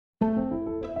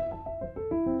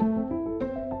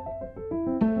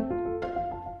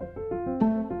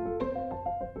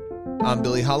I'm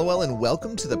Billy Hollowell, and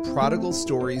welcome to the Prodigal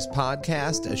Stories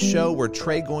podcast, a show where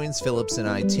Trey Goins-Phillips and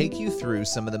I take you through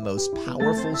some of the most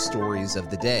powerful stories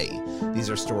of the day. These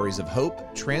are stories of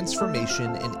hope,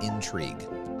 transformation, and intrigue.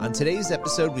 On today's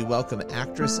episode, we welcome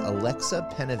actress Alexa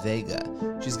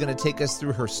PenaVega. She's going to take us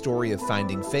through her story of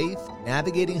finding faith,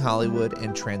 navigating Hollywood,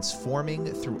 and transforming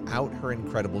throughout her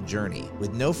incredible journey.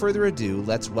 With no further ado,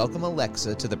 let's welcome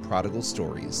Alexa to the Prodigal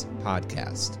Stories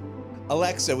podcast.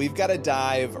 Alexa, we've got to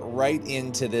dive right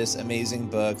into this amazing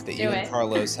book that you and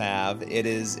Carlos have.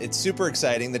 It's super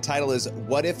exciting. The title is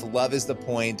What If Love is the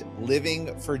Point?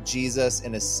 Living for Jesus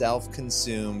in a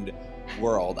Self-Consumed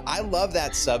World. I love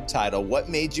that subtitle. What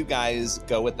made you guys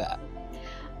go with that?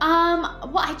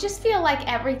 Well, I just feel like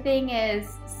everything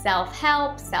is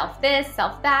self-help, self-this,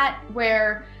 self-that,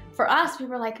 where for us, we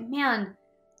were like, man,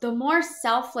 the more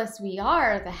selfless we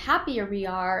are, the happier we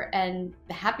are and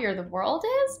the happier the world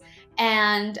is.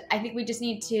 And I think we just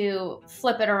need to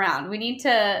flip it around. We need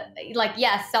to,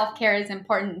 yes, self-care is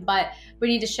important, but we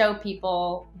need to show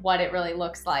people what it really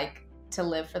looks like to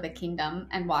live for the kingdom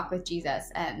and walk with Jesus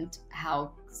and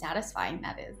how satisfying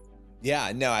that is.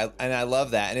 Yeah, no, I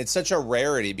love that. And it's such a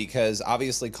rarity because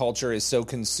obviously culture is so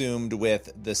consumed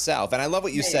with the self. And I love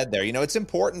what you said there. You know, it's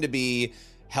important to be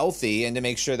healthy and to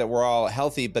make sure that we're all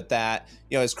healthy, but that,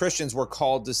 you know, as Christians, we're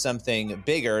called to something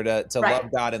bigger, to love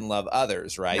God and love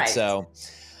others, right? So,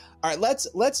 all right,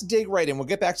 let's dig right in. We'll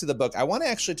get back to the book. I want to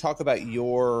actually talk about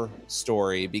your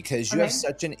story because you have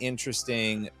such an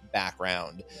interesting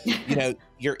background. You know,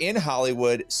 you're in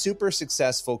Hollywood, super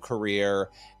successful career.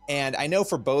 And I know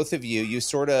for both of you, you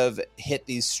sort of hit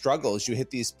these struggles. You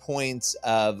hit these points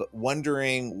of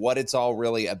wondering what it's all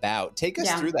really about. Take us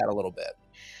through that a little bit.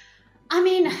 I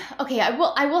mean, okay,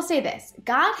 I will say this.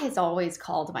 God has always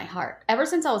called my heart. Ever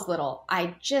since I was little,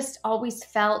 I just always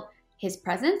felt his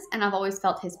presence and I've always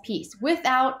felt his peace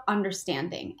without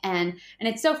understanding. And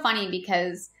it's so funny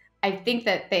because I think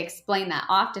that they explain that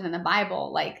often in the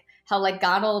Bible, like how like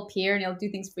God will appear and he'll do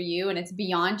things for you and it's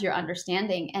beyond your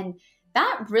understanding. And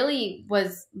that really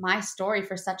was my story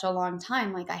for such a long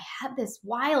time. Like I had this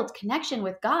wild connection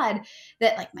with God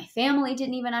that like my family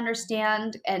didn't even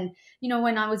understand. And, you know,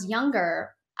 when I was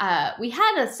younger, we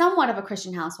had a somewhat of a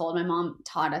Christian household. My mom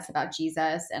taught us about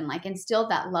Jesus and like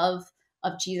instilled that love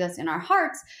of Jesus in our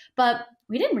hearts, but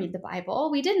we didn't read the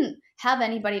Bible. We didn't have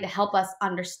anybody to help us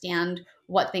understand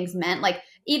what things meant. Like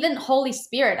even Holy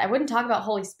Spirit, I wouldn't talk about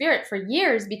Holy Spirit for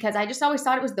years because I just always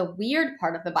thought it was the weird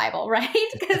part of the Bible, right?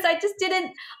 Because I just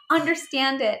didn't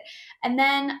understand it. And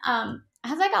then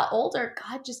as I got older,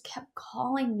 God just kept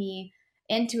calling me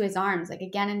into his arms, like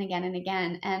again and again and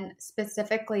again. And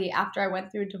specifically after I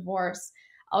went through divorce,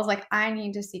 I was like, I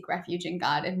need to seek refuge in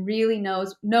God and really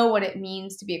know what it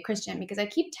means to be a Christian because I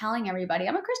keep telling everybody,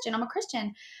 I'm a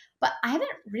Christian, but I haven't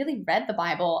really read the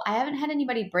Bible. I haven't had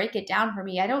anybody break it down for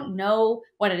me. I don't know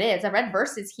what it is. I read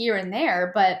verses here and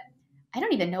there, but I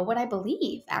don't even know what I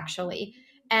believe actually.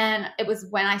 And it was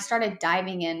when I started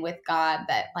diving in with God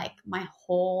that like my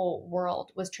whole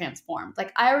world was transformed.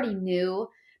 Like I already knew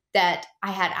that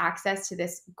I had access to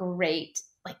this great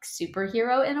like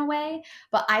superhero in a way,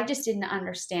 but I just didn't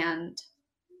understand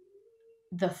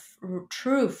the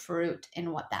true fruit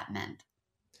in what that meant.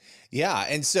 Yeah.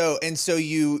 And so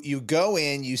you go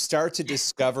in, you start to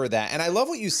discover that. And I love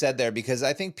what you said there because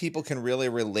I think people can really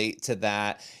relate to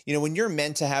that. You know, when you're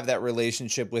meant to have that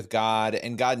relationship with God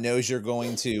and God knows you're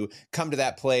going to come to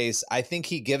that place, I think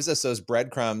he gives us those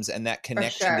breadcrumbs and that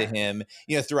connection to him,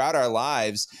 you know, throughout our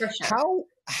lives. For sure.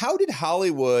 How did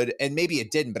Hollywood, and maybe it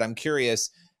didn't, but I'm curious,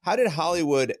 how did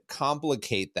Hollywood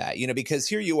complicate that? You know, because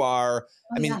here you are,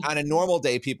 on a normal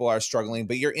day, people are struggling,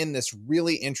 but you're in this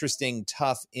really interesting,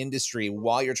 tough industry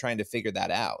while you're trying to figure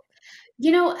that out.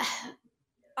 You know,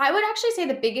 I would actually say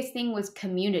the biggest thing was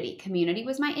community. Community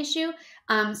was my issue.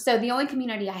 So the only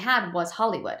community I had was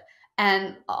Hollywood.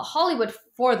 And Hollywood,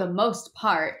 for the most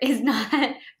part, is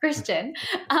not Christian.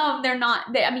 They're not.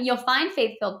 You'll find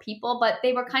faith-filled people, but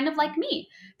they were kind of like me.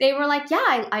 They were like,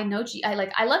 yeah, I know.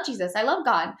 I love Jesus. I love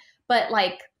God. But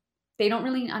like, they don't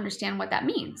really understand what that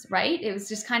means, right? It was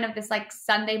just kind of this like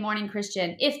Sunday morning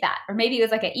Christian, if that, or maybe it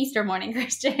was like an Easter morning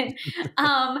Christian.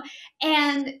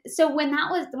 And so when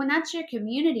that's your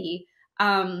community,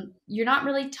 you're not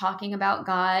really talking about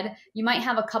God. You might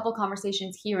have a couple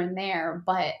conversations here and there,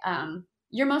 but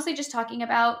you're mostly just talking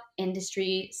about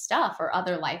industry stuff or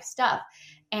other life stuff.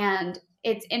 And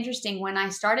it's interesting when I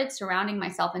started surrounding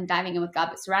myself and diving in with God,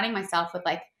 but surrounding myself with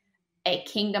like a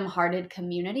kingdom-hearted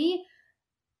community,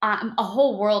 a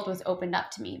whole world was opened up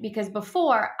to me, because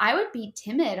before I would be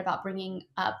timid about bringing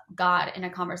up God in a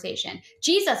conversation.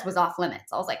 Jesus was off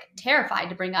limits. I was like terrified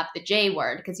to bring up the J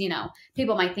word because,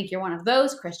 people might think you're one of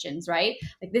those Christians, right?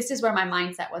 Like this is where my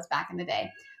mindset was back in the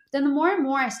day. But then the more and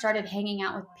more I started hanging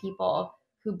out with people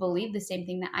who believed the same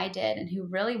thing that I did and who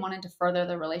really wanted to further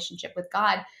the relationship with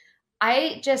God,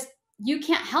 you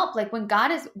can't help, like when God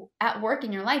is at work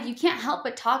in your life, you can't help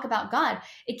but talk about God.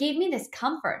 It gave me this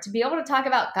comfort to be able to talk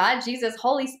about God, Jesus,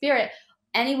 Holy Spirit,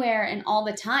 anywhere and all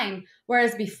the time.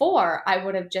 Whereas before I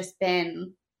would have just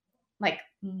been like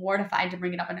mortified to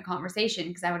bring it up in a conversation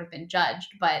because I would have been judged.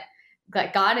 But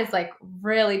God has like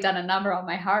really done a number on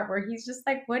my heart where he's just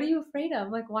like, what are you afraid of?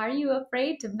 Like, why are you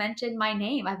afraid to mention my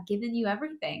name? I've given you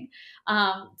everything.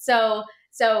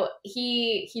 So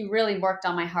he really worked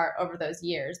on my heart over those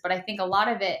years. But I think a lot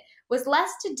of it was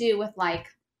less to do with like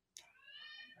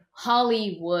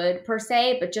Hollywood per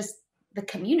se, but just the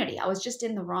community. I was just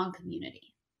in the wrong community.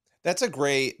 That's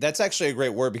actually a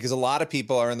great word, because a lot of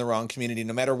people are in the wrong community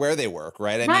no matter where they work,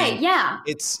 right? I mean, yeah.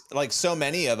 It's like so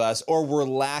many of us, or we're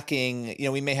lacking,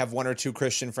 we may have one or two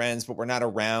Christian friends, but we're not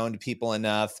around people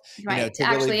enough, right, to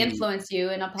really actually influence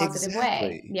you in a positive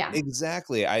way. Yeah.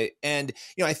 Exactly. I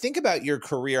think about your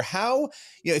career, how,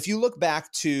 if you look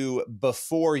back to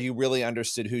before you really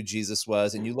understood who Jesus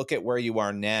was and you look at where you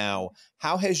are now,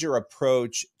 how has your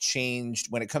approach changed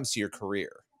when it comes to your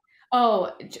career?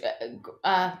 Oh,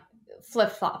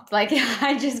 flip-flopped. Like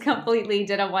I just completely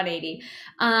did a 180.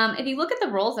 If you look at the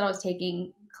roles that I was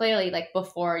taking, clearly like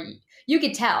before, you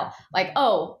could tell like,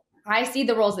 oh, I see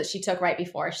the roles that she took right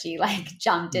before she like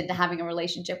jumped into having a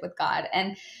relationship with God.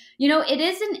 And, it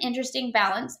is an interesting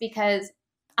balance because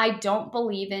I don't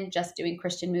believe in just doing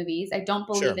Christian movies. I don't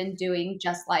believe in doing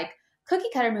just like cookie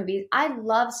cutter movies. I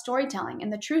love storytelling.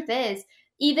 And the truth is,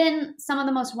 even some of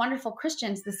the most wonderful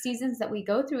Christians, the seasons that we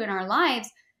go through in our lives,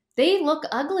 they look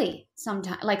ugly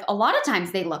sometimes. Like a lot of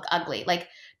times they look ugly. Like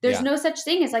there's no such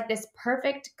thing as like this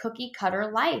perfect cookie cutter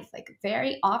life. Like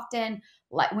very often,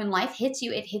 like when life hits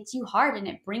you, it hits you hard, and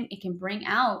it can bring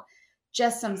out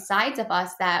just some sides of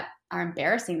us that are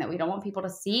embarrassing, that we don't want people to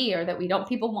see, or that we don't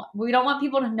want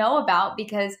people to know about,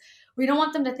 because we don't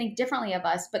want them to think differently of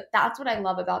us. But that's what I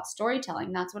love about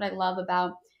storytelling. That's what I love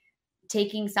about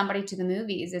taking somebody to the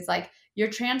movies. It's like you're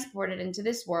transported into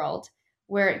this world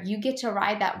where you get to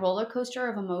ride that roller coaster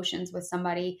of emotions with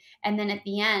somebody. And then at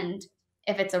the end,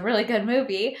 if it's a really good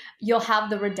movie, you'll have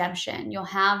the redemption. You'll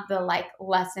have the like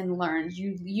lesson learned.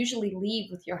 You usually leave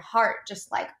with your heart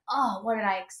just like, oh, what did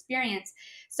I experience?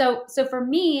 So for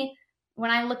me,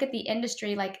 when I look at the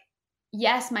industry, like,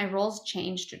 yes, my roles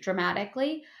changed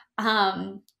dramatically.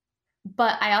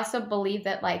 But I also believe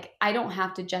that like, I don't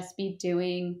have to just be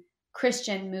doing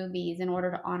Christian movies in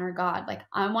order to honor God. Like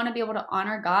I want to be able to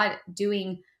honor God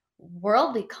doing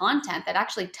worldly content that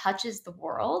actually touches the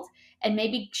world and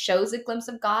maybe shows a glimpse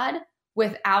of God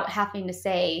without having to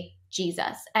say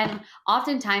Jesus. And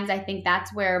oftentimes I think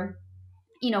that's where,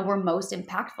 we're most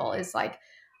impactful, is like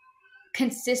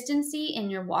consistency in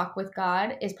your walk with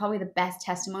God is probably the best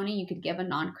testimony you could give a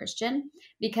non-Christian,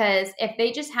 because if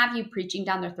they just have you preaching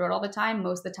down their throat all the time,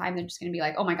 most of the time they're just going to be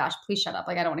like, oh my gosh, please shut up.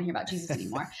 Like, I don't want to hear about Jesus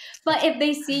anymore. But if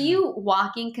they see you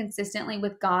walking consistently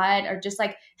with God, or just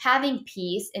like having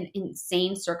peace in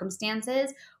insane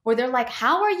circumstances where they're like,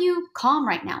 how are you calm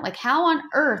right now? Like, how on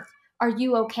earth are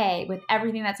you okay with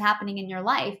everything that's happening in your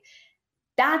life?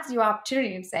 That's your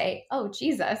opportunity to say, oh,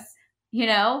 Jesus.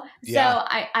 So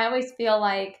I always feel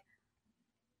like,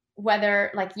 whether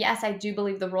like, yes, I do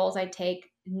believe the roles I take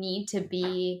need to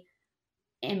be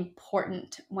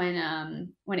important when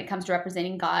it comes to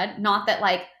representing God. Not that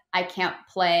like I can't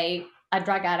play a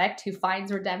drug addict who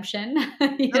finds redemption,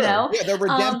 Yeah, they're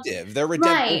redemptive. They're redemptive.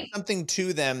 Right. There's something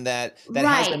to them that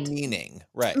has a meaning.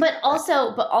 Right. But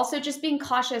also just being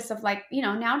cautious of like,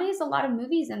 nowadays a lot of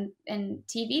movies and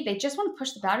TV, they just want to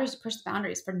push the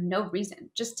boundaries for no reason,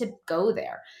 just to go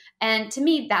there. And to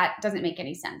me, that doesn't make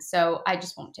any sense. So I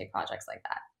just won't take projects like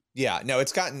that. Yeah, no,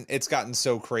 it's gotten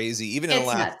so crazy, even in the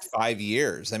last 5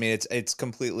 year. I mean, it's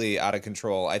completely out of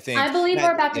control. I believe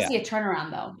we're about to see a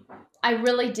turnaround, though. I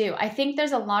really do. I think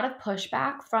there's a lot of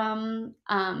pushback from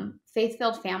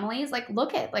faith-filled families. Like,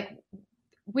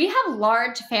 we have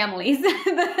large families.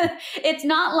 It's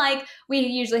not like we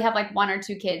usually have like one or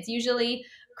two kids. Usually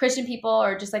Christian people,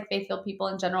 or just like faith-filled people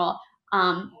in general,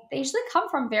 they usually come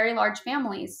from very large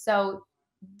families. So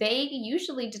they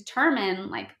usually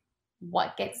determine like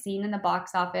what gets seen in the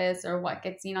box office or what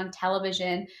gets seen on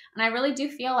television. And I really do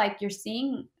feel like you're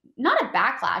seeing not a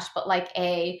backlash, but like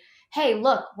hey,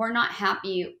 look, we're not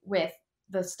happy with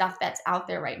the stuff that's out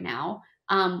there right now.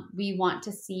 we want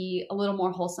to see a little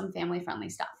more wholesome, family-friendly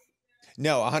stuff.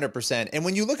 No, 100%. And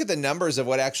when you look at the numbers of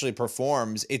what actually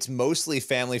performs, it's mostly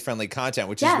family-friendly content,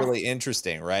 which is Yes. really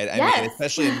interesting, right? I mean, Yes.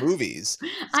 especially in movies.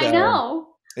 I So know.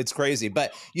 it's crazy.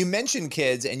 But you mentioned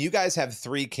kids, and you guys have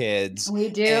 3 kids. We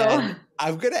do. And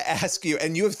I'm going to ask you,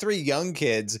 and you have 3 young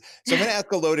kids. So I'm going to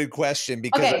ask a loaded question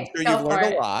because I'm Okay, sure go you've learned for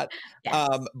a it. lot.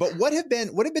 Yes. But what have been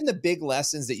the big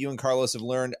lessons that you and Carlos have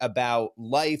learned about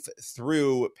life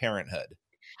through parenthood?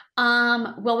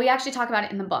 Well, we actually talk about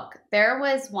it in the book. There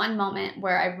was one moment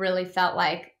where I really felt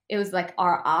like it was like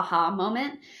our aha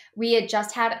moment. We had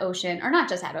just had Ocean, or not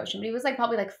just had Ocean, but he was like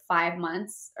probably like 5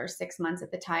 months or 6 months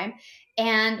at the time.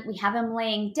 And we have him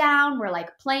laying down. We're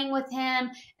like playing with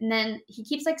him. And then he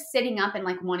keeps like sitting up and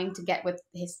like wanting to get with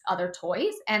his other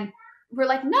toys. And we're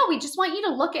like, no, we just want you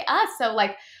to look at us. So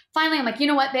like finally I'm like, you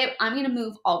know what, babe, I'm going to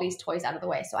move all these toys out of the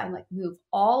way. So I like move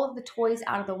all of the toys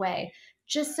out of the way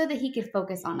just so that he could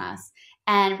focus on us.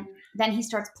 And then he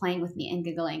starts playing with me and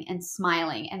giggling and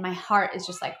smiling. And my heart is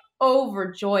just like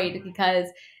overjoyed because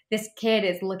this kid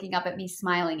is looking up at me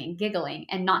smiling and giggling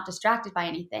and not distracted by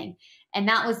anything. And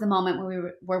that was the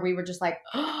moment where we were just like,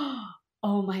 oh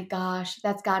my gosh,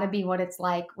 that's got to be what it's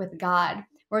like with God,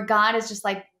 where God is just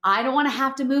like, I don't want to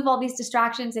have to move all these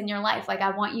distractions in your life. Like,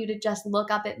 I want you to just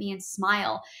look up at me and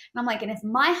smile. And I'm like, and if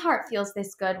my heart feels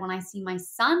this good when I see my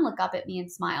son look up at me and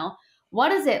smile, what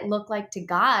does it look like to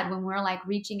God when we're like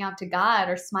reaching out to God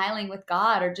or smiling with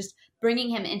God or just bringing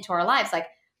him into our lives? Like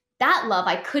that love,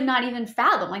 I could not even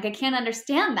fathom. Like I can't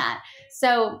understand that.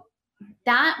 So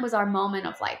that was our moment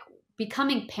of like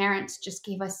becoming parents just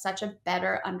gave us such a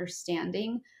better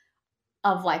understanding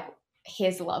of like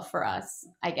his love for us,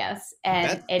 I guess.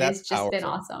 And it That's has just been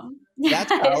powerful. awesome.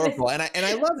 That's powerful. And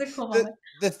I love It's a cool the moment.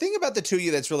 the thing about the two of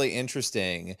you that's really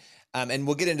interesting. And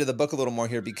we'll get into the book a little more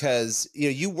here because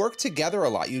you work together a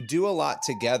lot. You do a lot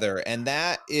together. And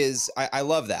that is I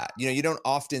love that. You don't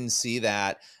often see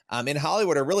that in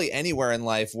Hollywood or really anywhere in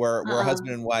life where a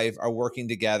husband and wife are working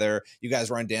together. You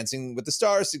guys were on Dancing with the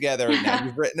Stars together. Now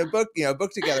you've written a book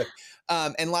together.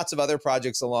 And lots of other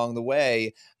projects along the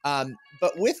way.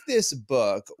 But with this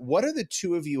book, what are the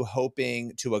two of you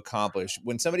hoping to accomplish?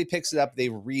 When somebody picks it up, they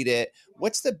read it.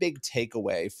 What's the big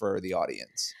takeaway for the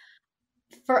audience?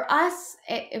 For us,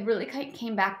 it really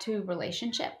came back to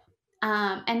relationship,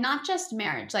 and not just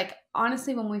marriage. Like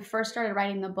honestly, when we first started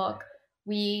writing the book,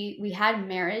 we had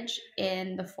marriage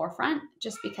in the forefront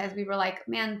just because we were like,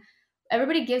 man,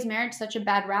 everybody gives marriage such a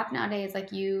bad rap nowadays.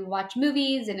 Like you watch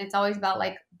movies and it's always about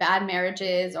like bad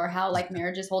marriages or how like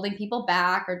marriage is holding people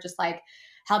back or just like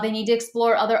how they need to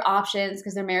explore other options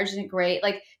because their marriage isn't great.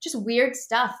 Like just weird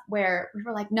stuff where we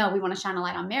were like, no, we want to shine a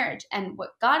light on marriage. And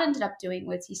what God ended up doing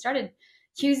was he started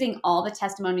using all the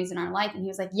testimonies in our life. And he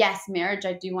was like, yes, marriage,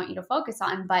 I do want you to focus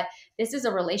on, but this is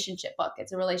a relationship book.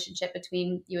 It's a relationship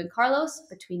between you and Carlos,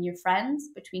 between your friends,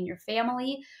 between your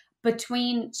family,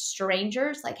 between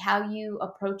strangers, like how you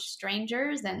approach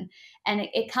strangers. And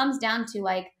it comes down to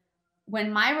like,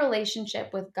 when my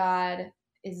relationship with God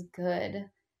is good,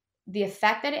 the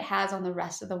effect that it has on the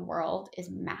rest of the world is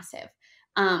massive.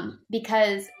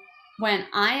 Because when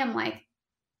I am like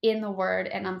in the word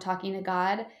and I'm talking to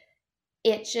God,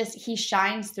 it's just he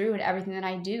shines through in everything that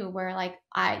I do. Where like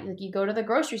you go to the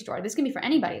grocery store, this can be for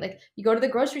anybody, like you go to the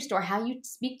grocery store, how you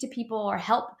speak to people or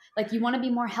help, like you want to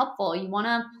be more helpful, you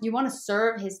want to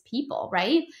serve his people,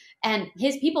 right? And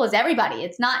his people is everybody.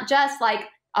 It's not just like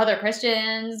other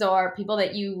Christians or people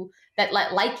that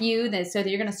like you that so that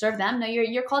you're going to serve them. No,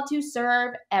 you're called to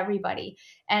serve everybody.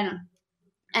 And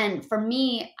for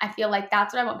me, I feel like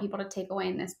that's what I want people to take away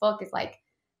in this book is like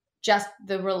just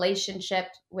the relationship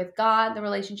with God, the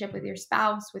relationship with your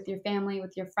spouse, with your family,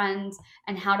 with your friends,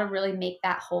 and how to really make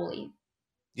that holy.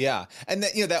 Yeah. And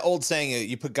that, that old saying,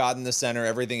 you put God in the center,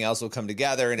 everything else will come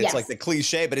together. And it's like Yes. the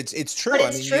cliche, but it's true.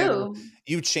 But it's true.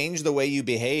 You change the way you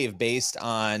behave based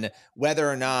on whether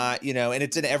or not, and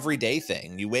it's an everyday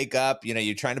thing. You wake up,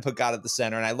 you're trying to put God at the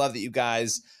center. And I love that you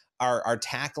guys are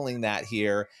tackling that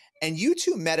here. And you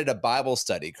two met at a Bible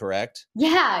study, correct?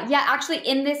 Yeah. Actually,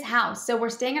 in this house. So we're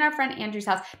staying at our friend Andrew's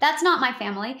house. That's not my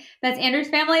family. That's Andrew's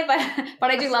family, but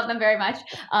I do love them very much.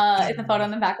 It's a photo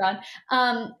in the background.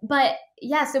 But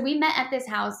yeah, so we met at this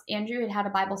house. Andrew had a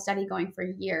Bible study going for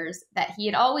years that he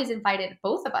had always invited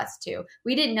both of us to.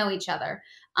 We didn't know each other,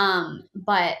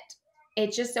 but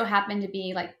it just so happened to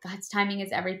be like God's timing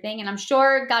is everything. And I'm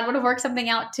sure God would have worked something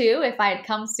out too if I had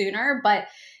come sooner, but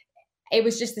it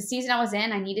was just the season I was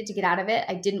in. I needed to get out of it.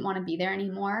 I didn't want to be there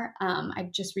anymore.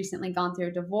 I'd just recently gone through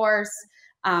a divorce.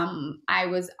 I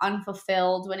was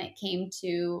unfulfilled when it came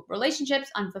to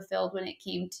relationships, unfulfilled when it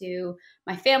came to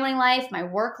my family life, my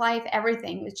work life,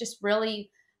 everything. It was just really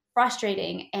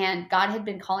frustrating. And God had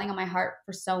been calling on my heart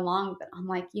for so long that I'm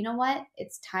like, you know what?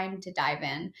 It's time to dive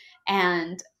in.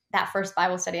 And that first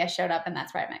Bible study, I showed up, and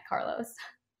that's where I met Carlos.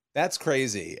 That's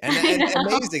crazy I and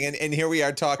know. amazing. And here we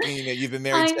are talking, you've been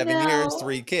married I 7 years, know.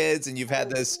 3 kids, and you've had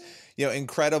this,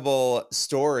 incredible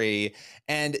story.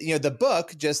 And, the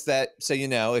book, just that, so,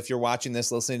 if you're watching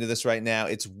this, listening to this right now,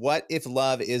 it's What If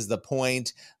Love Is the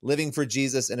Point? Living for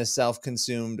Jesus in a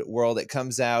Self-Consumed World. It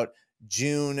comes out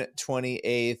June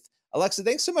 28th. Alexa,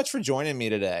 thanks so much for joining me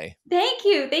today. Thank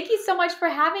you. Thank you so much for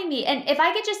having me. And if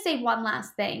I could just say one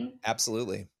last thing.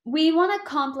 Absolutely. We want to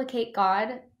complicate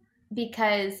God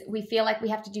because we feel like we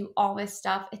have to do all this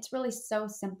stuff. It's really so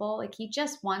simple. Like, he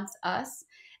just wants us.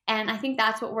 And I think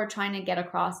that's what we're trying to get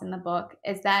across in the book,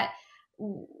 is that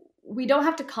we don't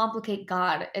have to complicate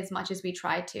God as much as we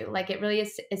try to. Like, it really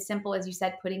is as simple as you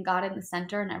said, putting God in the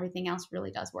center, and everything else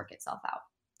really does work itself out.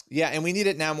 Yeah, and we need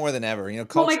it now more than ever. Oh my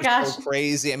Culture's gosh. so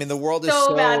crazy. I mean, the world is So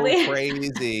so badly.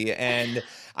 crazy. And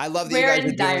I love that you We're guys are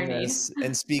in dire doing need. this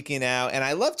and speaking out. And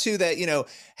I love too that,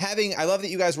 I love that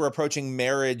you guys were approaching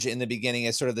marriage in the beginning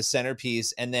as sort of the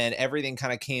centerpiece, and then everything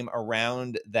kind of came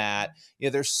around that.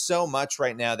 There's so much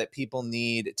right now that people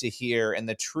need to hear, and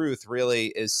the truth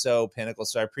really is so pinnacle.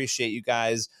 So I appreciate you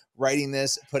guys writing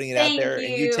this, putting it out there,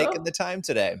 and you taking the time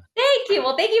today. Thank you.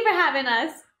 Well, thank you for having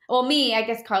us. Well, me, I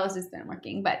guess Carlos has been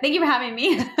working, but thank you for having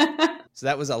me. So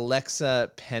that was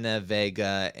Alexa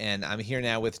PenaVega, and I'm here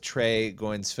now with Trey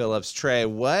Goins-Phillips. Trey,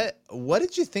 what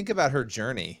did you think about her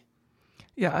journey?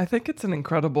 Yeah, I think it's an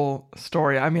incredible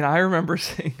story. I mean, I remember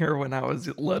seeing her when I was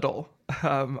little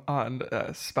on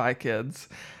Spy Kids,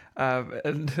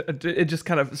 and it just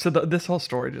kind of this whole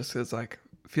story just is like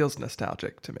feels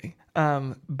nostalgic to me.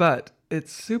 But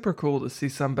it's super cool to see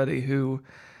somebody who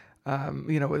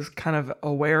was kind of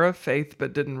aware of faith,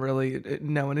 but didn't really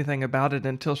know anything about it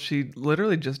until she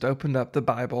literally just opened up the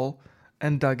Bible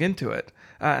and dug into it.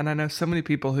 And I know so many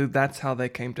people who that's how they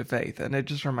came to faith. And it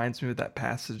just reminds me of that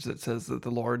passage that says that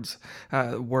the Lord's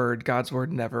word, God's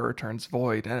word, never returns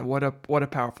void. And what a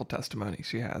powerful testimony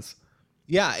she has.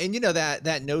 Yeah, and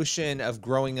that notion of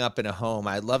growing up in a home,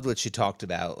 I loved what she talked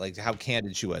about, like how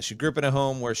candid she was. She grew up in a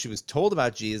home where she was told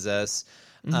about Jesus,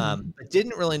 but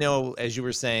didn't really know, as you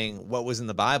were saying, what was in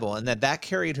the Bible, and that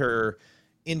carried her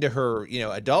into her,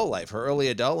 adult life, her early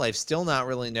adult life, still not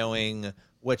really knowing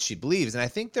what she believes. And I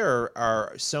think there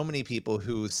are so many people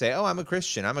who say, "Oh, I'm a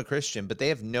Christian," but they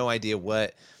have no idea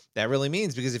what that really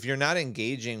means, because if you're not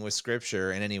engaging with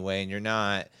Scripture in any way, and you're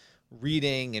not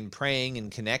reading and praying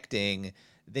and connecting,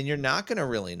 then you're not going to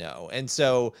really know. And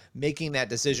so making that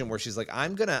decision where she's like,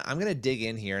 I'm going to dig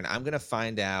in here, and I'm going to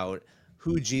find out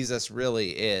who Jesus really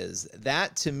is.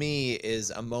 That to me is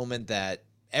a moment that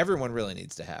everyone really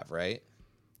needs to have, right?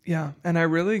 Yeah. And I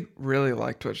really, really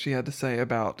liked what she had to say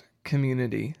about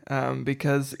community,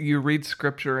 because you read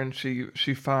Scripture and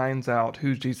she finds out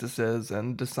who Jesus is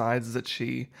and decides that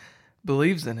she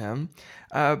believes in him.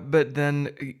 But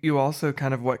then you also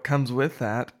kind of what comes with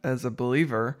that as a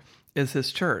believer is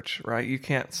his church, right? You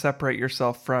can't separate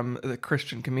yourself from the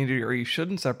Christian community, or you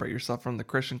shouldn't separate yourself from the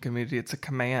Christian community. It's a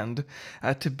command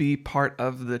to be part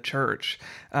of the church.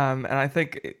 And I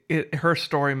think her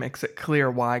story makes it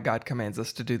clear why God commands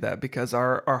us to do that, because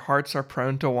our hearts are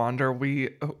prone to wander.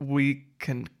 We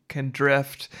can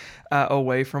drift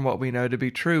away from what we know to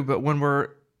be true. But when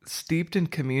we're steeped in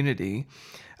community,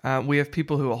 we have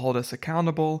people who will hold us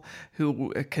accountable,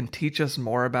 who can teach us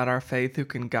more about our faith, who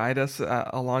can guide us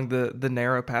along the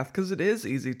narrow path, because it is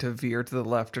easy to veer to the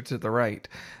left or to the right.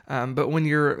 But when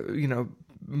you're,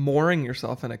 mooring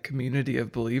yourself in a community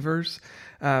of believers,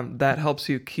 that helps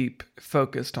you keep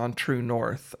focused on true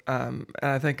north. And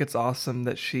I think it's awesome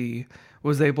that she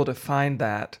was able to find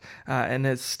that and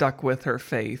has stuck with her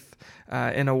faith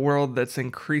in a world that's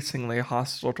increasingly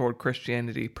hostile toward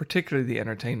Christianity, particularly the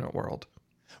entertainment world.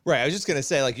 Right. I was just going to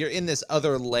say, like, you're in this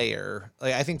other layer.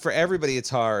 Like, I think for everybody it's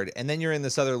hard. And then you're in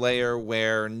this other layer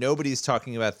where nobody's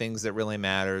talking about things that really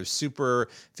matter.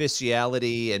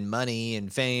 Superficiality and money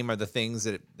and fame are the things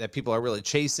that people are really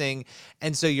chasing.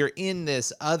 And so you're in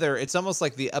this other, it's almost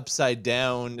like the Upside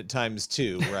Down times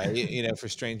two, right? For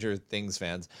Stranger Things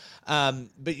fans.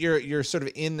 But you're sort of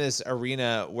in this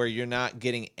arena where you're not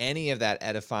getting any of that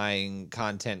edifying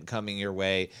content coming your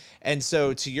way. And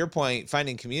so to your point,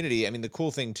 finding community, I mean, the cool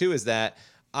thing too is that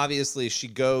obviously she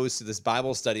goes to this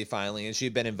Bible study finally, and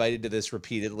she'd been invited to this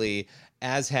repeatedly,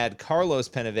 as had Carlos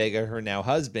PenaVega, her now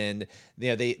husband.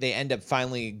 They end up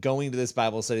finally going to this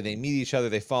Bible study. They meet each other.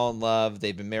 They fall in love.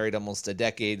 They've been married almost a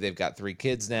decade. They've got 3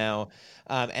 kids now.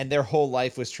 And their whole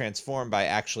life was transformed by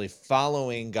actually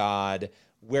following God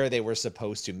where they were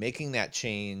supposed to, making that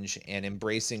change and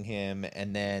embracing him,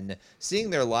 and then seeing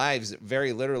their lives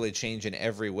very literally change in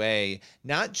every way,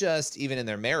 not just even in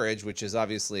their marriage, which is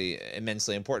obviously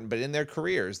immensely important, but in their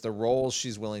careers, the roles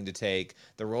she's willing to take,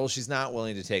 the roles she's not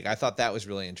willing to take. I thought that was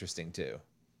really interesting too.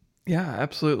 Yeah,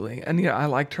 absolutely. And I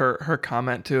liked her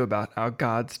comment too about how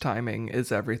God's timing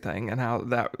is everything, and how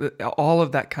that all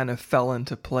of that kind of fell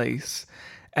into place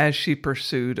as she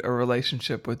pursued a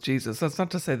relationship with Jesus. That's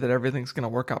not to say that everything's going to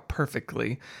work out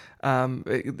perfectly.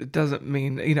 It doesn't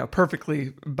mean,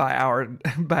 perfectly by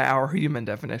our human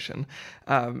definition.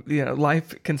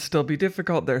 Life can still be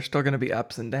difficult. There's still going to be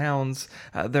ups and downs.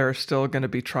 There are still going to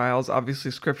be trials.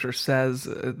 Obviously, Scripture says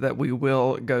that we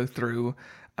will go through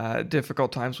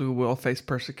difficult times. We will face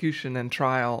persecution and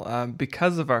trial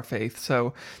because of our faith.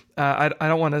 So I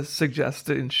don't want to suggest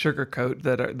and sugarcoat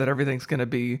that everything's going to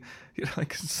be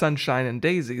like sunshine and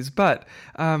daisies, but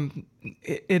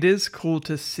it is cool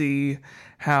to see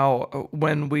how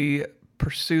when we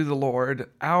pursue the Lord,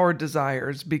 our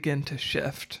desires begin to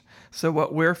shift. So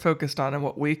what we're focused on and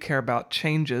what we care about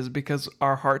changes because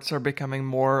our hearts are becoming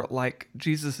more like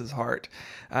Jesus's heart.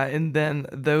 And then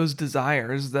those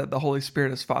desires that the Holy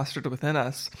Spirit has fostered within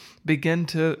us begin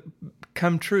to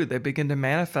come true. They begin to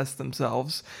manifest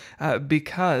themselves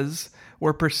because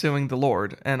we're pursuing the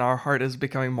Lord and our heart is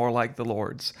becoming more like the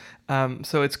Lord's.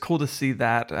 So it's cool to see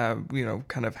that,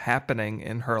 kind of happening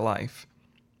in her life.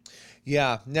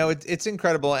 Yeah, no, it's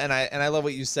incredible. And I love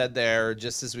what you said there,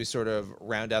 just as we sort of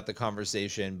round out the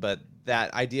conversation, but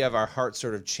that idea of our heart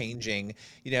sort of changing,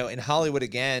 in Hollywood,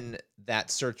 again,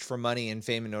 that search for money and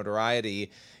fame and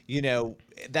notoriety,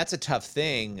 that's a tough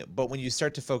thing. But when you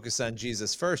start to focus on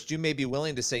Jesus first, you may be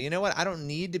willing to say, you know what, I don't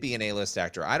need to be an A-list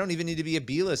actor. I don't even need to be a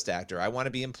B-list actor. I want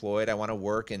to be employed. I want to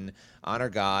work and honor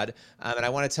God. And I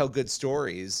want to tell good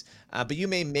stories. But you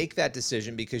may make that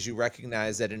decision because you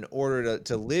recognize that in order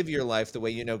to live your life the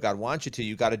way God wants you to,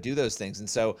 you got to do those things. And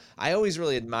so I always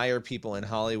really admire people in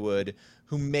Hollywood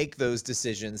who make those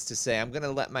decisions to say, I'm going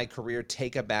to let my career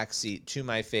take a backseat to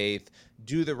my faith,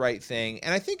 do the right thing.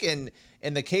 And I think in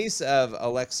the case of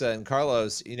Alexa and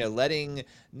Carlos, letting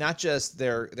not just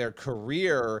their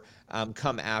career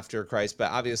come after Christ,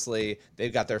 but obviously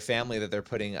they've got their family that they're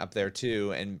putting up there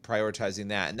too and prioritizing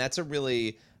that. And that's a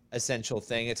really essential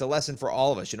thing. It's a lesson for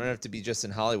all of us. You don't have to be just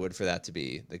in Hollywood for that to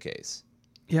be the case.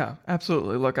 Yeah,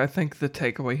 absolutely. Look, I think the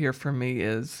takeaway here for me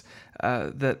is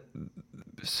that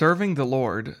serving the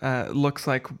Lord looks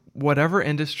like whatever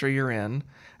industry you're in,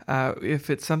 if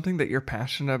it's something that you're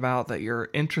passionate about, that you're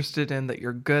interested in, that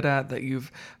you're good at, that you've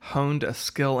honed a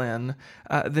skill in,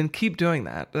 then keep doing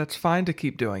that. That's fine to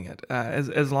keep doing it,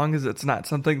 as long as it's not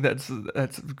something that's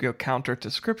counter to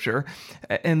Scripture,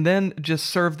 and then just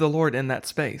serve the Lord in that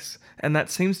space. And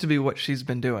that seems to be what she's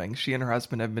been doing. She and her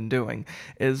husband have been doing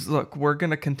is, look, we're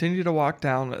going to continue to walk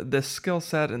down this skill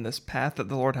set and this path that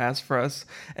the Lord has for us.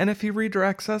 And if he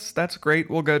redirects us, that's great.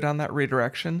 We'll go down that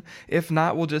redirection. If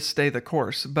not, we'll just stay the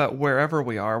course. But wherever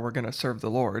we are, we're going to serve the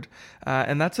Lord.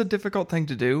 And that's a difficult thing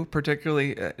to do,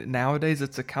 particularly nowadays.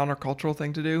 It's a countercultural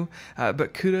thing to do.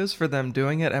 But kudos for them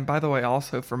doing it. And by the way,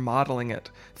 also for modeling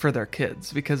it for their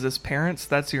kids. Because as parents,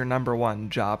 that's your number one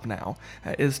job now,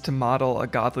 is to model a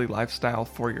godly lifestyle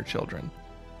for your children.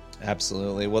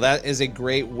 Absolutely. Well, that is a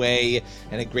great way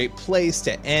and a great place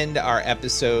to end our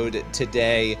episode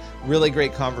today. Really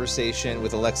great conversation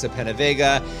with Alexa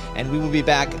PenaVega, and we will be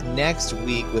back next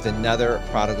week with another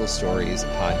Prodigal Stories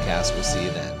podcast. We'll see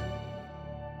you then.